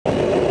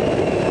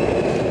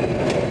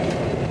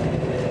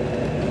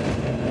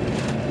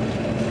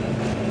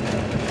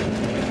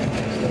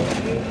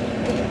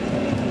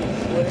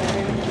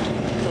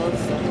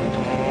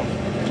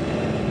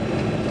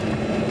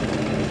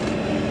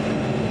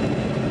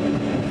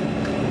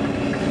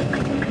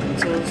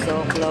Tulsa,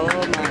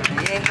 Oklahoma.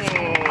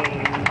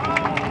 Yay!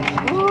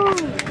 Woo!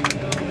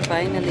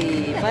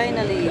 Finally,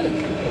 finally.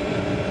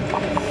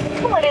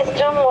 Ladies and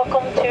gentlemen,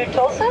 welcome to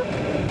Tulsa.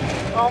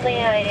 Only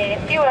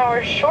a few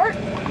hours short.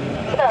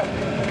 It's about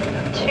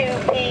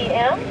 2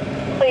 p.m.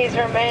 Please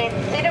remain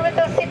seated with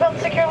those seatbelts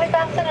securely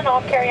fastened and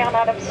all carry-on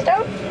items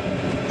stowed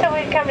until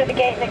we've come to the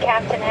gate and the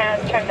captain has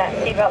turned that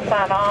seatbelt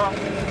sign off.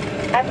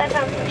 At that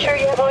time, ensure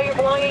you have all your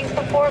belongings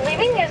before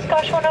leaving. Use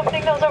caution when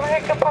opening those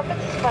overhead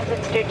compartments once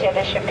it's due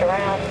to shift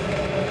around.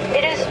 If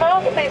you do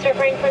smoke, please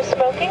refrain from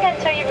smoking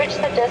until you reach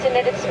the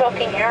designated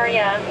smoking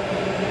area.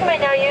 You may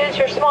now use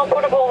your small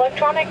portable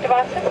electronic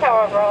devices,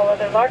 however all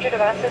other larger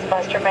devices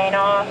must remain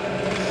off.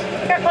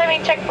 Your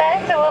claiming check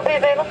bags that will be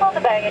available in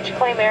the baggage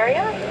claim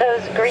area.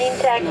 Those green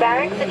tag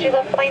bags that you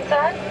left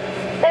plainside,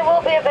 they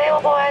will be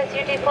available as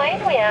you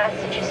deplane. We ask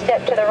that you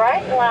step to the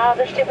right and allow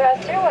others to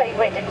pass through while you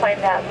wait to claim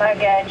that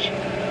luggage.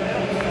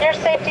 Your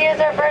safety is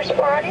our first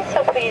priority,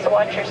 so please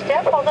watch your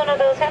step, hold on to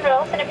those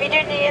handrails, and if you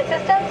do need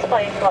assistance,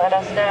 please let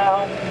us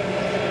know.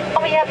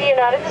 On behalf of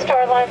United, the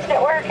Star Alliance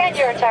Network, and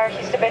your entire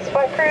Houston-based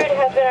flight crew, it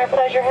has been our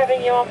pleasure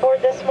having you on board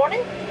this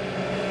morning.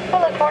 We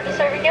look forward to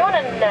serving you on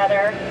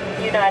another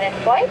United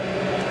flight.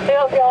 We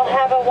hope you all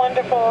have a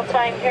wonderful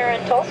time here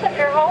in Tulsa. If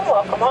you're home,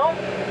 welcome home.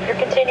 If you're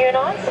continuing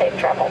on, safe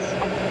travels.